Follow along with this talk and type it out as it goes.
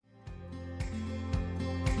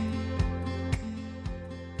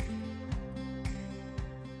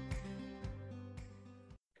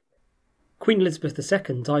Queen Elizabeth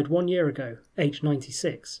II died 1 year ago, aged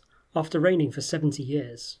 96, after reigning for 70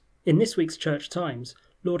 years. In this week's Church Times,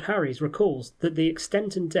 Lord Harries recalls that the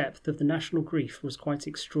extent and depth of the national grief was quite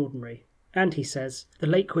extraordinary. And he says, the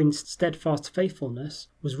late Queen's steadfast faithfulness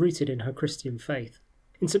was rooted in her Christian faith.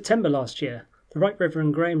 In September last year, the Right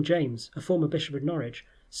Reverend Graham James, a former Bishop of Norwich,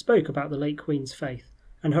 spoke about the late Queen's faith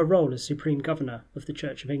and her role as Supreme Governor of the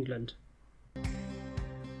Church of England.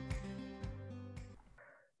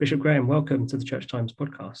 Bishop Graham, welcome to the Church Times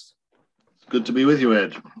podcast. Good to be with you,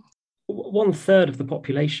 Ed. 1/3 of the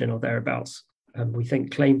population, or thereabouts, we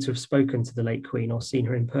think, claim to have spoken to the late Queen or seen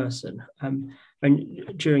her in person. And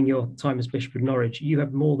during your time as Bishop of Norwich, you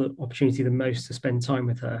had more the opportunity than most to spend time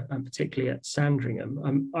with her, and particularly at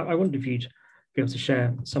Sandringham. I wondered if you'd be able to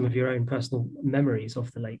share some of your own personal memories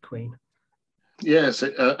of the late Queen. Yes,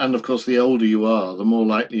 and of course, the older you are, the more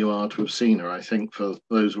likely you are to have seen her. I think for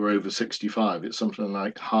those who are over 65, it's something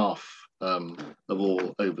like half of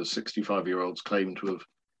all over 65-year-olds claim to have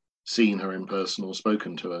seen her in person or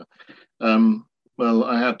spoken to her. Well,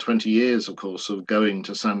 I had 20 years, of course, of going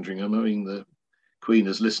to Sandringham. I mean, the Queen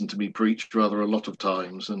has listened to me preach rather a lot of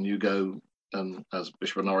times, and you go and as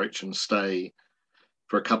Bishop of Norwich and stay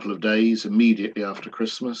for a couple of days immediately after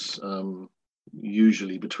Christmas,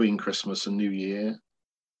 usually between Christmas and New Year.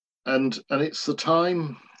 And it's the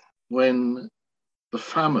time when the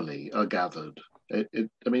family are gathered.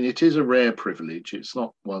 It is a rare privilege. It's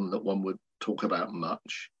not one that one would talk about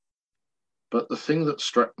much. But the thing that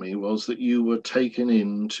struck me was that you were taken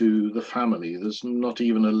into the family. There's not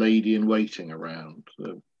even a lady in waiting around.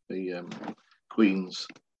 The Queen's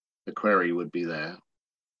equerry would be there.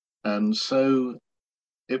 And so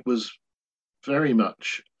it was very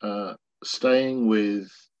much staying with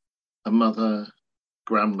a mother,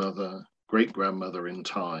 grandmother, great-grandmother in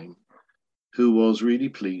time, who was really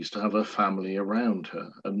pleased to have her family around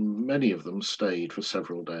her. And many of them stayed for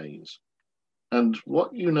several days. And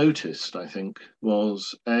what you noticed, I think,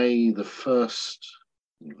 was the first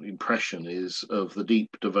impression is of the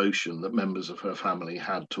deep devotion that members of her family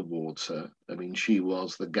had towards her. I mean, she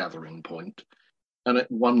was the gathering point. And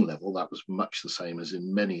at one level, that was much the same as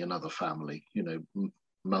in many another family. You know,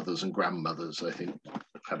 mothers and grandmothers, I think,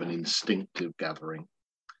 have an instinctive gathering.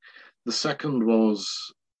 The second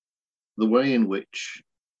was the way in which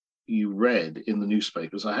you read in the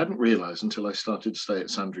newspapers. I hadn't realised until I started to stay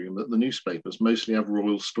at Sandringham that the newspapers mostly have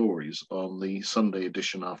royal stories on the Sunday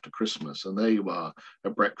edition after Christmas, and there you are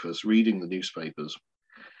at breakfast reading the newspapers.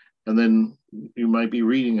 And then you might be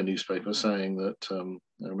reading a newspaper saying that,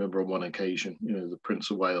 I remember on one occasion, you know, the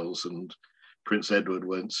Prince of Wales and Prince Edward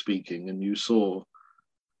weren't speaking, and you saw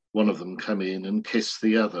one of them come in and kiss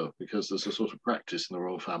the other, because there's a sort of practice in the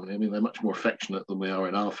royal family. I mean, they're much more affectionate than we are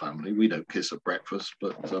in our family. We don't kiss at breakfast,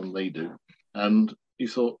 but they do. And you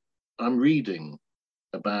thought, I'm reading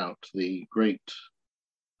about the great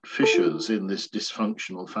fissures in this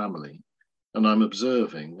dysfunctional family, and I'm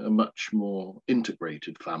observing a much more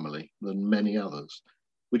integrated family than many others,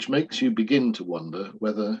 which makes you begin to wonder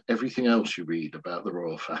whether everything else you read about the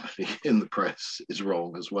royal family in the press is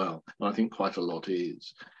wrong as well. And I think quite a lot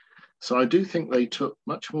is. So I do think they took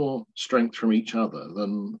much more strength from each other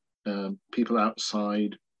than people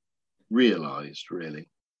outside realised, really.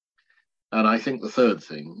 And I think the third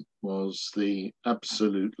thing was the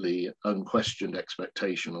absolutely unquestioned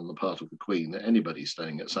expectation on the part of the Queen that anybody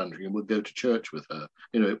staying at Sandringham would go to church with her.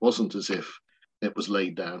 You know, it wasn't as if it was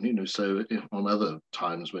laid down, you know, so on other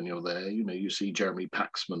times when you're there, you know, you see Jeremy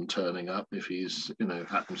Paxman turning up if he's, you know,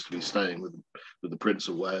 happens to be staying with the Prince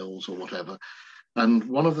of Wales or whatever. And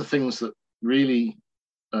one of the things that really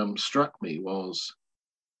struck me was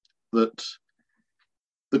that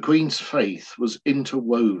the Queen's faith was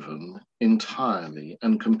interwoven entirely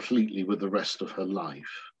and completely with the rest of her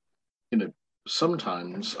life. You know,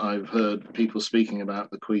 sometimes I've heard people speaking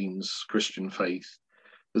about the Queen's Christian faith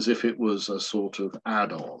as if it was a sort of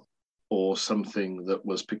add-on or something that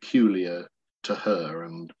was peculiar to her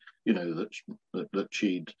and, you know, that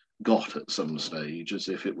she'd got at some stage, as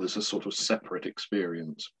if it was a sort of separate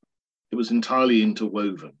experience. It was entirely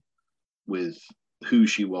interwoven with who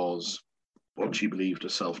she was, what she believed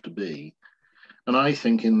herself to be. And I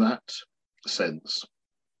think in that sense,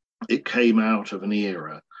 it came out of an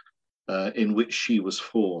era in which she was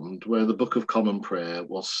formed, where the Book of Common Prayer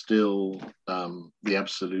was still the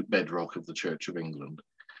absolute bedrock of the Church of England,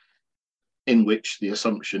 in which the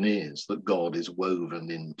assumption is that God is woven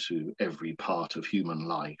into every part of human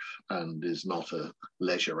life and is not a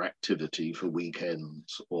leisure activity for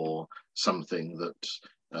weekends or something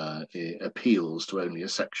that appeals to only a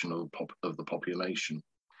section of the population.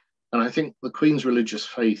 And I think the Queen's religious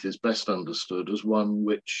faith is best understood as one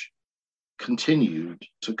which continued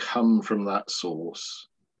to come from that source,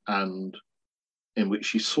 and in which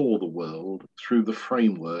she saw the world through the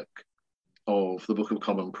framework of the Book of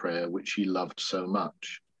Common Prayer, which she loved so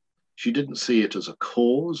much. She didn't see it as a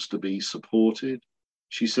cause to be supported.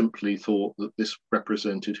 She simply thought that this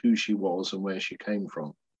represented who she was and where she came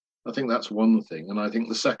from. I think that's one thing. And I think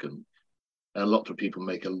the second, a lot of people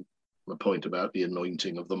make a point about the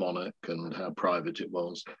anointing of the monarch and how private it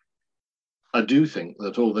was. I do think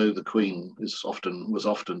that although the Queen was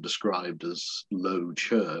often described as low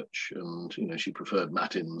church, and she preferred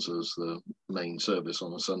matins as the main service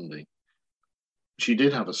on a Sunday, she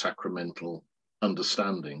did have a sacramental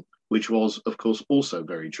understanding, which was, of course, also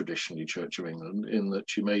very traditionally Church of England, in that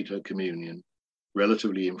she made her communion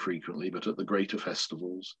relatively infrequently, but at the greater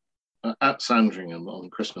festivals. At Sandringham on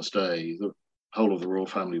Christmas Day, the whole of the royal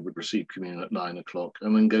family would receive communion at 9 o'clock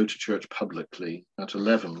and then go to church publicly at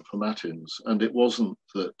 11 for matins. And it wasn't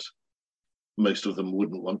that most of them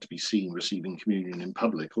wouldn't want to be seen receiving communion in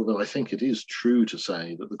public, although I think it is true to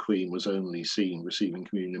say that the Queen was only seen receiving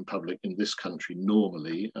communion in public in this country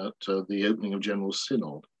normally at the opening of General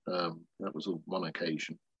Synod. That was one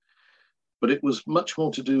occasion. But it was much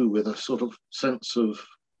more to do with a sort of sense of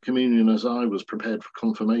communion as I was prepared for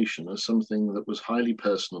confirmation, as something that was highly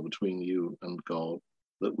personal between you and God,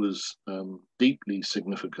 that was deeply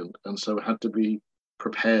significant, and so had to be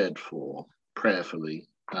prepared for prayerfully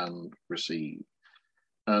and received.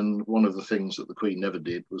 And one of the things that the Queen never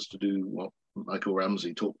did was to do what Michael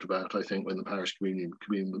Ramsey talked about, I think, when the parish communion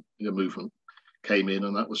movement came in,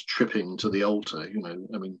 and that was tripping to the altar,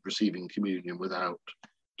 receiving communion without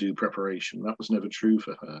due preparation. That was never true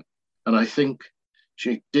for her. And I think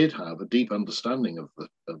she did have a deep understanding of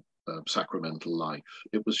the sacramental life.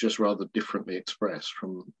 It was just rather differently expressed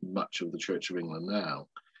from much of the Church of England now.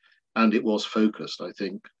 And it was focused, I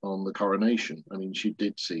think, on the coronation. I mean, she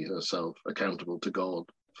did see herself accountable to God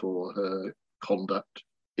for her conduct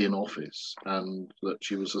in office, and that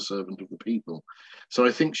she was a servant of the people. So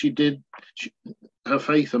I think her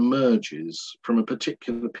faith emerges from a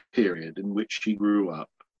particular period in which she grew up,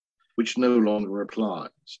 which no longer applies.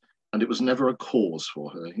 And it was never a cause for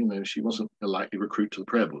her. She wasn't a likely recruit to the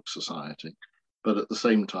Prayer Book Society, but at the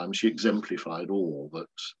same time, she exemplified all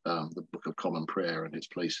that the Book of Common Prayer and its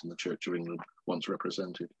place in the Church of England once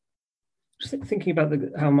represented. Just thinking about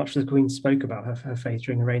how much the Queen spoke about her faith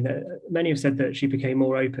during her reign, many have said that she became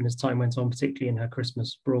more open as time went on, particularly in her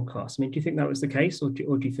Christmas broadcasts. I mean, do you think that was the case, or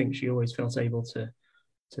do you think she always felt able to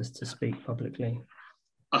speak publicly?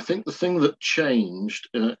 I think the thing that changed,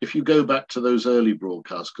 if you go back to those early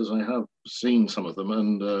broadcasts, because I have seen some of them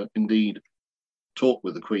and indeed talked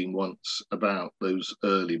with the Queen once about those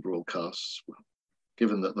early broadcasts,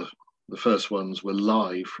 given that the first ones were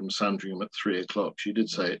live from Sandringham at 3 o'clock, she did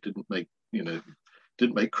say it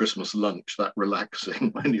didn't make Christmas lunch that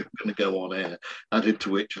relaxing when you're going to go on air, added to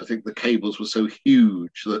which I think the cables were so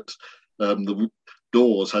huge that the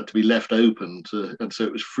doors had to be left open and so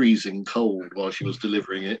it was freezing cold while she was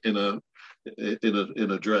delivering it in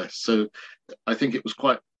a dress. So I think it was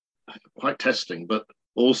quite testing, but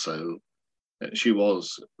also she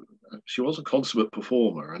was a consummate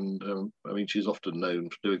performer, and she's often known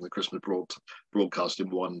for doing the Christmas broadcast in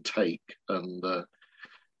one take, and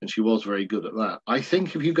she was very good at that. I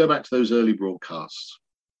think if you go back to those early broadcasts,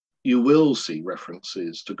 you will see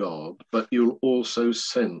references to God, but you'll also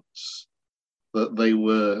sense that they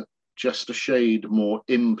were just a shade more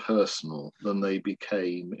impersonal than they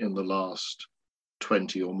became in the last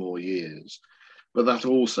 20 or more years. But that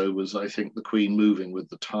also was, I think, the Queen moving with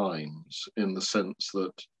the times, in the sense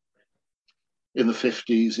that in the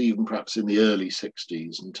 50s, even perhaps in the early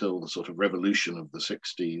 60s, until the sort of revolution of the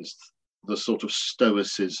 60s, the sort of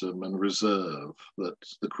stoicism and reserve that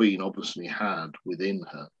the Queen obviously had within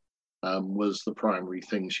her was the primary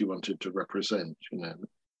thing she wanted to represent,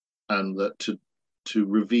 and that to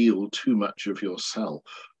reveal too much of yourself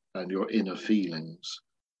and your inner feelings,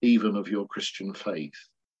 even of your Christian faith,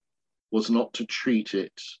 was not to treat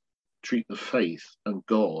the faith and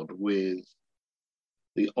God with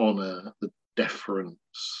the honour, the deference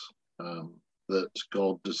that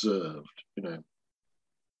God deserved.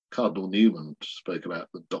 Cardinal Newman spoke about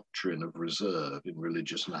the doctrine of reserve in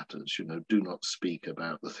religious matters. Do not speak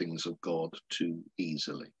about the things of God too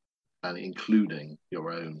easily, and including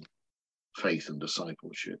your own faith and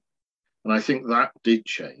discipleship. And I think that did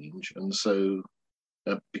change. And so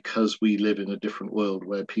because we live in a different world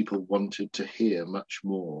where people wanted to hear much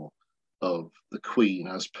more of the Queen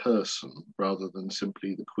as person rather than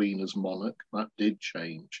simply the Queen as monarch, that did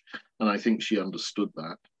change. And I think she understood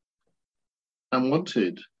that and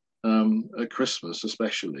wanted at Christmas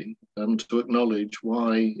especially, to acknowledge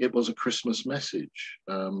why it was a Christmas message,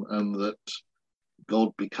 and that God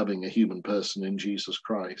becoming a human person in Jesus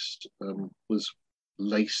Christ was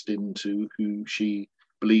laced into who she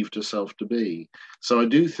believed herself to be. So I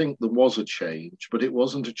do think there was a change, but it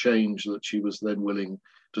wasn't a change that she was then willing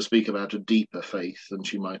to speak about a deeper faith than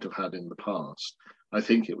she might have had in the past. I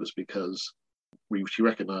think it was because she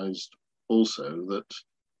recognised also that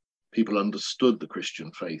people understood the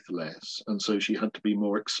Christian faith less, and so she had to be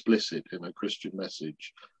more explicit in her Christian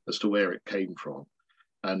message as to where it came from,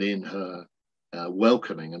 and in her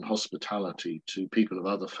welcoming and hospitality to people of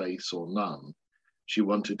other faiths or none. She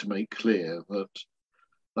wanted to make clear that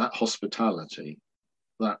that hospitality,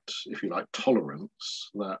 that, if you like, tolerance,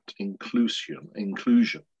 that inclusion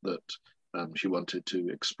that she wanted to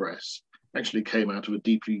express, actually came out of a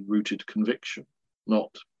deeply rooted conviction,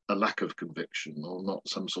 not a lack of conviction or not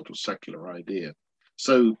some sort of secular idea.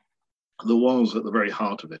 So there was at the very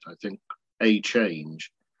heart of it, I think, a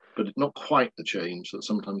change, but not quite the change that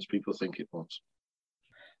sometimes people think it was.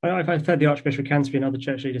 I've heard the Archbishop of Canterbury and other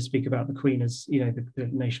church leaders speak about the Queen as, the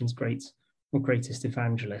nation's greatest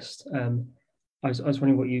evangelist. I was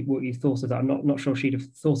wondering what you thought of that. I'm not sure she'd have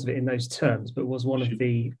thought of it in those terms, but was one of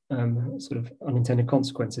the sort of unintended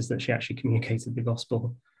consequences that she actually communicated the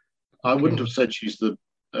gospel. I wouldn't have said she's the.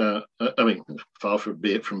 Far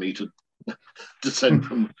be it from me to dissent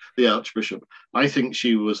from the Archbishop. I think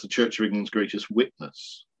she was the Church of England's greatest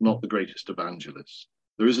witness, not the greatest evangelist.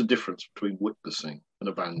 There is a difference between witnessing and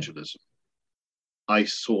evangelism. I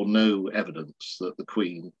saw no evidence that the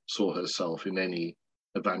Queen saw herself in any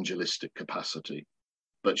evangelistic capacity,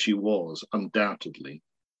 but she was undoubtedly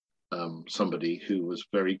somebody who was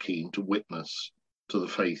very keen to witness to the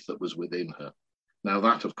faith that was within her. Now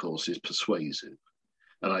that, of course, is persuasive,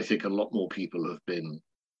 and I think a lot more people have been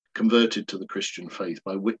converted to the Christian faith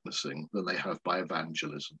by witnessing than they have by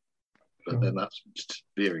evangelism. But then that's just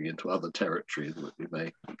veering into other territory that we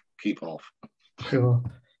may keep off. Sure.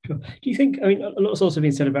 Do you think, a lot's also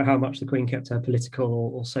been said about how much the Queen kept her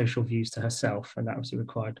political or social views to herself, and that obviously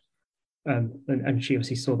required, and she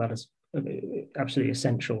obviously saw that as absolutely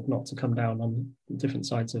essential not to come down on different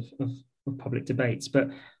sides of public debates. But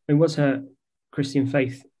was her Christian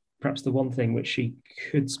faith perhaps the one thing which she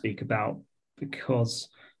could speak about, because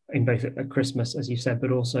in both at Christmas, as you said,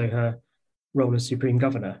 but also her role as Supreme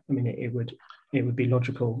Governor? It would be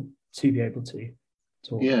logical to be able to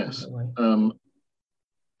talk. Yes.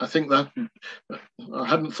 I think that I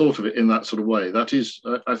hadn't thought of it in that sort of way.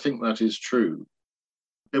 I think that is true.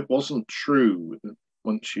 It wasn't true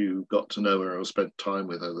once you got to know her or spent time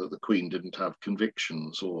with her that the Queen didn't have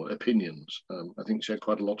convictions or opinions. I think she had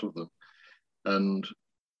quite a lot of them, and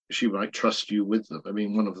she might trust you with them.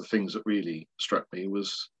 One of the things that really struck me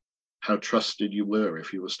was how trusted you were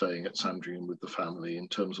if you were staying at Sandringham with the family, in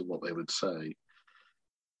terms of what they would say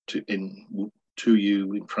to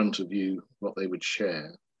you, in front of you, what they would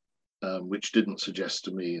share, which didn't suggest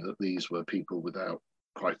to me that these were people without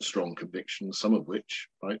quite strong convictions, some of which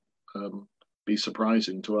might be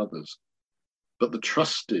surprising to others. But the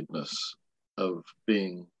trustedness of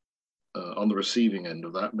being on the receiving end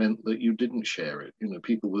of that meant that you didn't share it.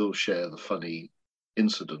 People will share the funny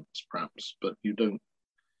incidents, perhaps, but you don't.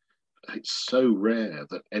 It's so rare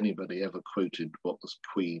that anybody ever quoted what the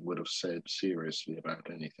Queen would have said seriously about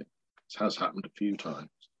anything. It has happened a few times,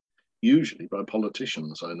 usually by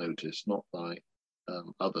politicians, I noticed, not by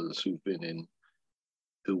others who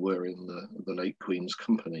were in the late Queen's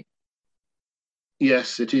company.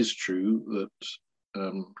 Yes, it is true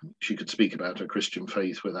that she could speak about her Christian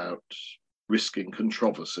faith without risking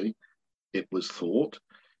controversy, it was thought,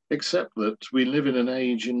 except that we live in an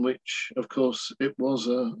age in which, of course, it was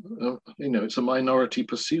it's a minority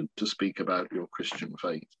pursuit to speak about your Christian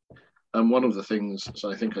faith. And one of the things, as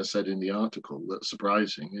I think I said in the article, that's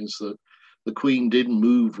surprising is that the Queen did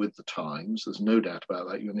move with the times. There's no doubt about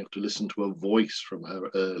that. You only have to listen to a voice from her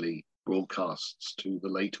early broadcasts to the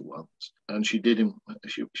later ones. And she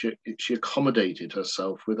accommodated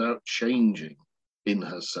herself without changing in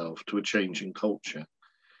herself to a changing culture.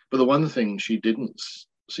 But the one thing she didn't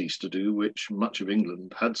cease to do, which much of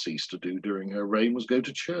England had ceased to do during her reign, was go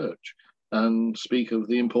to church and speak of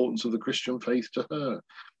the importance of the Christian faith to her.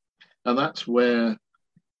 And that's where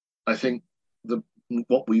I think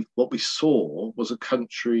what we saw was a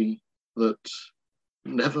country that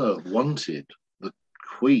never wanted the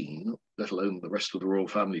Queen, let alone the rest of the royal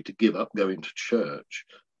family, to give up going to church,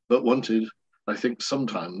 but wanted, I think,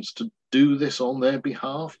 sometimes to do this on their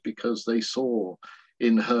behalf, because they saw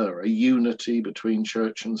in her a unity between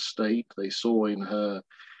church and state. They saw in her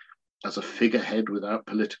as a figurehead without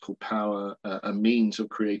political power, a means of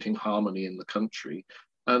creating harmony in the country.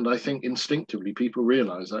 And I think instinctively people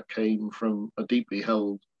realize that came from a deeply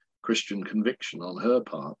held Christian conviction on her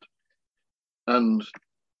part. And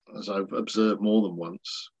as I've observed more than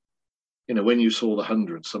once, when you saw the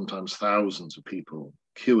hundreds, sometimes thousands of people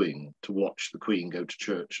queuing to watch the Queen go to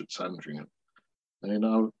church at Sandringham, I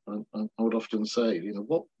would often say,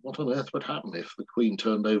 what on earth would happen if the Queen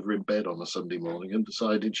turned over in bed on a Sunday morning and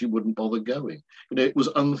decided she wouldn't bother going? It was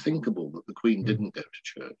unthinkable that the Queen didn't go to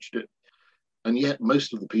church. And yet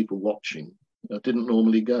most of the people watching didn't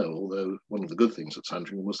normally go, although one of the good things at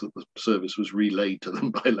Sandringham was that the service was relayed to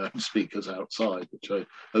them by loudspeakers outside, which I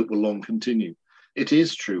hope will long continue. It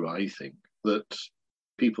is true, I think, that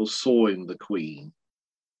people saw in the Queen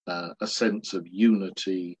a sense of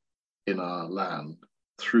unity in our land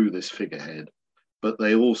through this figurehead, but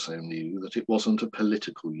they also knew that it wasn't a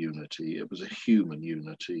political unity, it was a human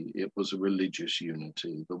unity, it was a religious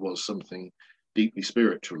unity, there was something deeply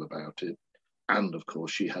spiritual about it. And of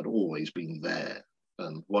course, she had always been there.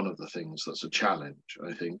 And one of the things that's a challenge,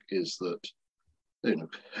 I think, is that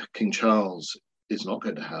King Charles is not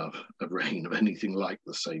going to have a reign of anything like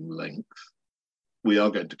the same length. We are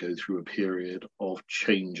going to go through a period of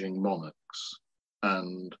changing monarchs.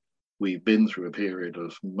 And we've been through a period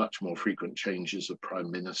of much more frequent changes of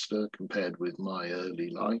prime minister compared with my early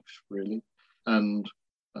life, really. And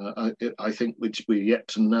I think we're yet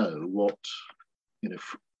to know what,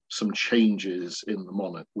 some changes in the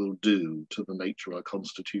monarch will do to the nature of our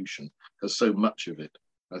constitution, because so much of it,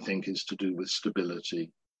 I think, is to do with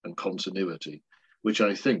stability and continuity, which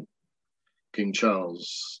I think King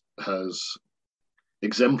Charles has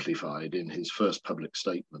exemplified in his first public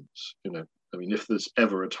statements. If there's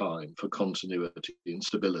ever a time for continuity and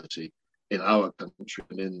stability in our country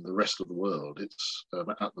and in the rest of the world, it's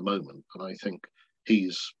at the moment. And I think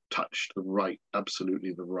he's touched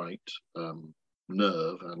absolutely the right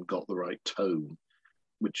nerve and got the right tone,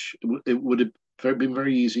 which it would have been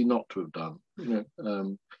very easy not to have done.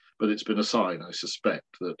 But it's been a sign, I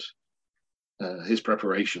suspect, that his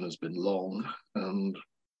preparation has been long, and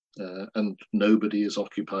nobody has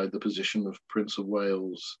occupied the position of Prince of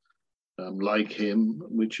Wales like him,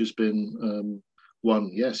 which has been one,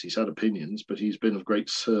 yes, he's had opinions, but he's been of great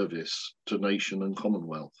service to nation and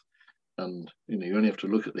Commonwealth. And you only have to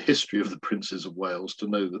look at the history of the Princes of Wales to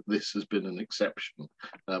know that this has been an exception.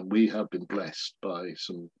 We have been blessed by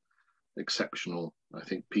some exceptional, I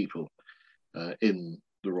think, people in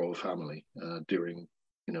the royal family during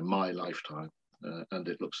my lifetime, and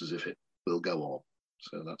it looks as if it will go on.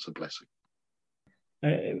 So that's a blessing.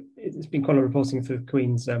 It's been quite a reporting for the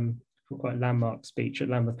Queen's quite a landmark speech at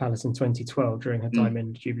Lambeth Palace in 2012 during her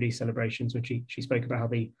Diamond Jubilee celebrations, when she spoke about how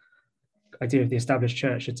the idea of the established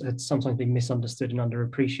church had sometimes been misunderstood and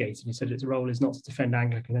underappreciated. He said its role is not to defend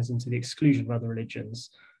Anglicanism to the exclusion of other religions,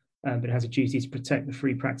 but it has a duty to protect the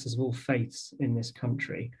free practice of all faiths in this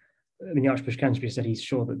country. The Archbishop of Canterbury said he's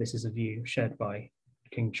sure that this is a view shared by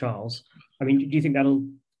King Charles. Do you think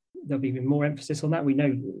there'll be even more emphasis on that? We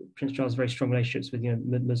know Prince Charles has very strong relationships with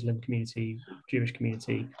Muslim community, Jewish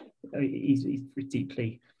community. He's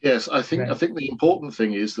deeply. Yes, I think the important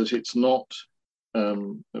thing is that it's not.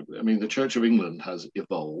 The Church of England has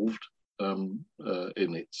evolved in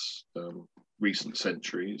its recent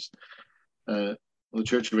centuries. The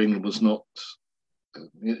Church of England was not,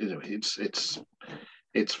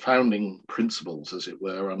 its founding principles, as it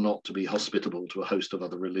were, are not to be hospitable to a host of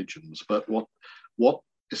other religions. But what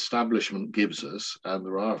establishment gives us, and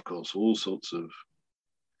there are, of course, all sorts of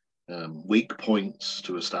weak points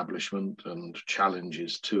to establishment and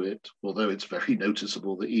challenges to it, although it's very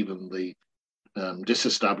noticeable that even the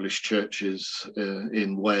disestablished churches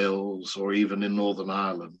in Wales or even in Northern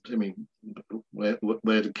Ireland.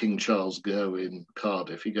 Where did King Charles go in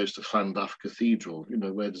Cardiff? He goes to Llandaff Cathedral.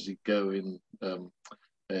 Where does he go in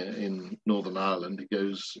Northern Ireland? He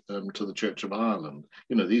goes to the Church of Ireland.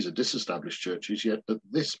 These are disestablished churches, yet at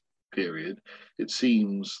this period, it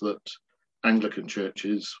seems that Anglican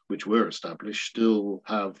churches, which were established, still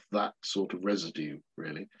have that sort of residue,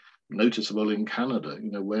 really. Noticeable in Canada,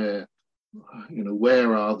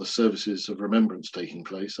 where are the services of remembrance taking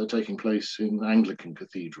place? They're taking place in Anglican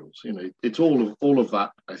cathedrals. It's all of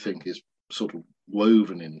that, I think, is sort of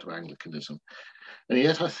woven into Anglicanism. And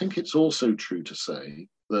yet I think it's also true to say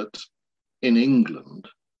that in England,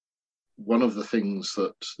 one of the things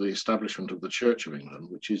that the establishment of the Church of England,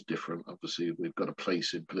 which is different, obviously we've got a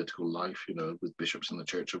place in political life, with bishops in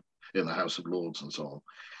the House of Lords and so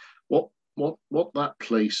on. What that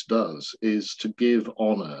place does is to give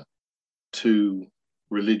honour to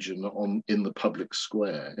religion in the public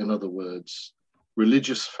square. In other words,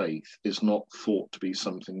 religious faith is not thought to be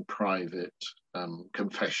something private,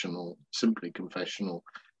 confessional, simply confessional,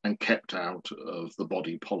 and kept out of the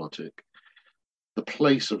body politic. The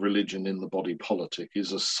place of religion in the body politic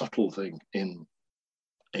is a subtle thing in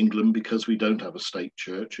England because we don't have a state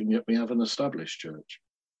church, and yet we have an established church.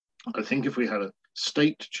 I think if we had a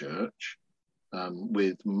state church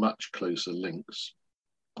with much closer links,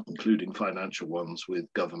 including financial ones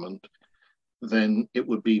with government, then it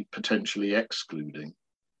would be potentially excluding.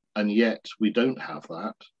 And yet we don't have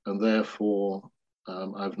that. And therefore,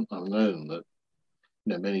 I've known that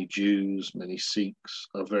many Jews, many Sikhs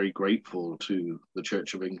are very grateful to the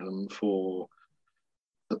Church of England for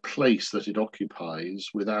the place that it occupies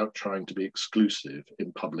without trying to be exclusive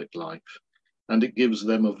in public life. And it gives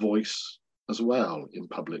them a voice as well in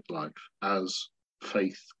public life as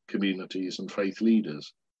faith communities and faith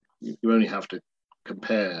leaders. You only have to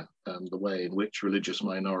compare the way in which religious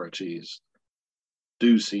minorities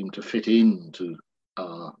do seem to fit into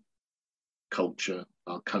our culture,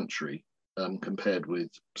 our country, compared with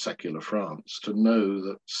secular France, to know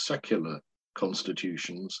that secular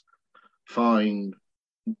constitutions find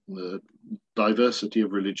the diversity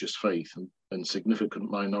of religious faith and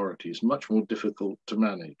significant minorities much more difficult to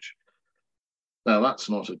manage. Now, that's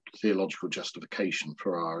not a theological justification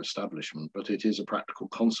for our establishment, but it is a practical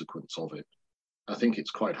consequence of it. I think it's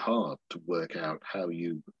quite hard to work out how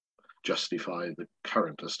you justify the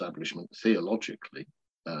current establishment theologically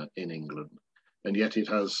in England, and yet it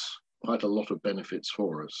has quite a lot of benefits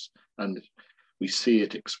for us, and we see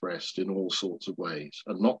it expressed in all sorts of ways,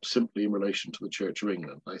 and not simply in relation to the Church of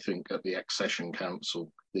England. I think at the Accession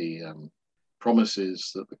Council, the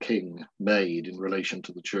promises that the King made in relation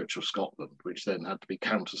to the Church of Scotland, which then had to be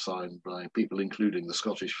countersigned by people, including the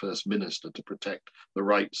Scottish First Minister, to protect the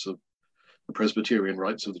rights of the Presbyterian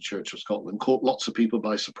rights of the Church of Scotland, caught lots of people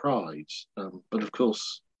by surprise. But of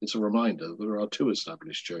course, it's a reminder that there are two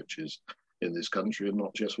established churches in this country and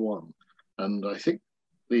not just one. And I think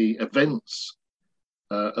the events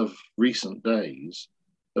of recent days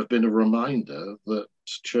have been a reminder that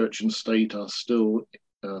church and state are still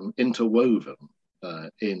interwoven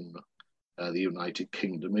in the United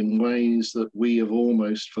Kingdom in ways that we have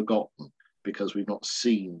almost forgotten because we've not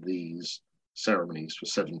seen these ceremonies for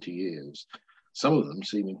 70 years. Some of them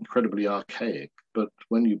seem incredibly archaic, but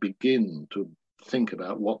when you begin to think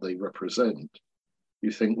about what they represent,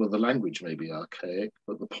 you think, well, the language may be archaic,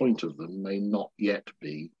 but the point of them may not yet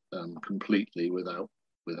be completely without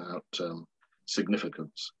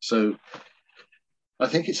significance. So I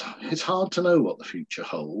think it's hard to know what the future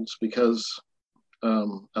holds, because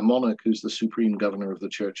a monarch who's the supreme governor of the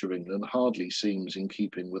Church of England hardly seems in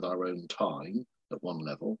keeping with our own time at one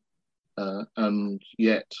level. And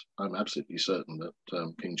yet I'm absolutely certain that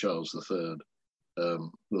King Charles III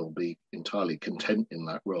will be entirely content in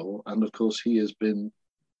that role. And of course, he has been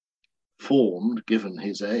formed, given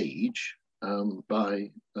his age,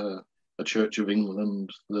 by a Church of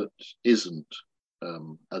England that isn't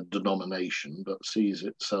a denomination, but sees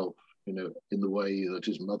itself, in the way that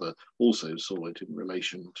his mother also saw it in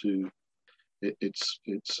relation to its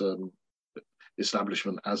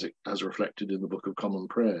establishment as reflected in the Book of Common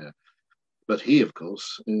Prayer. But he, of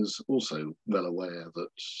course, is also well aware that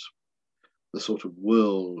the sort of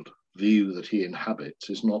world view that he inhabits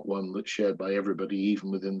is not one that's shared by everybody,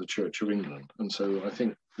 even within the Church of England. And so I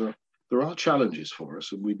think there are challenges for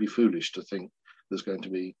us, and we'd be foolish to think there's going to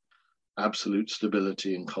be absolute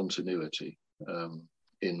stability and continuity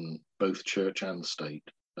in both church and state.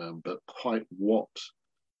 But quite what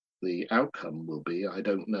the outcome will be, I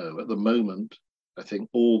don't know. At the moment, I think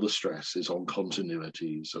all the stress is on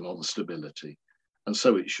continuities and on stability. And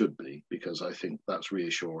so it should be, because I think that's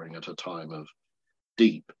reassuring at a time of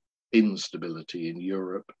deep instability in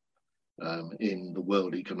Europe, in the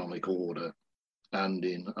world economic order, and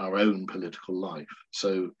in our own political life.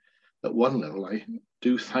 So at one level, I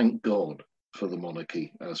do thank God for the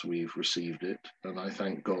monarchy as we've received it. And I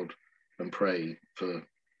thank God and pray for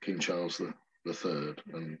King Charles III,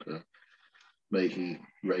 and may he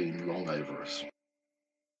reign long over us.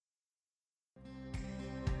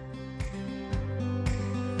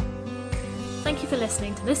 Thank you for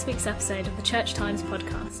listening to this week's episode of the Church Times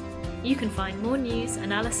podcast. You can find more news,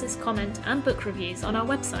 analysis, comment, and book reviews on our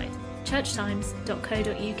website,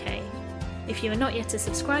 churchtimes.co.uk. If you are not yet a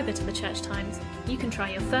subscriber to the Church Times, you can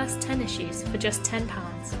try your first 10 issues for just £10.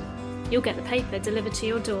 You'll get the paper delivered to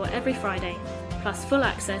your door every Friday, plus full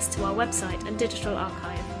access to our website and digital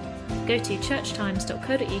archive. Go to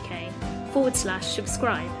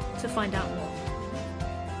churchtimes.co.uk/subscribe to find out more.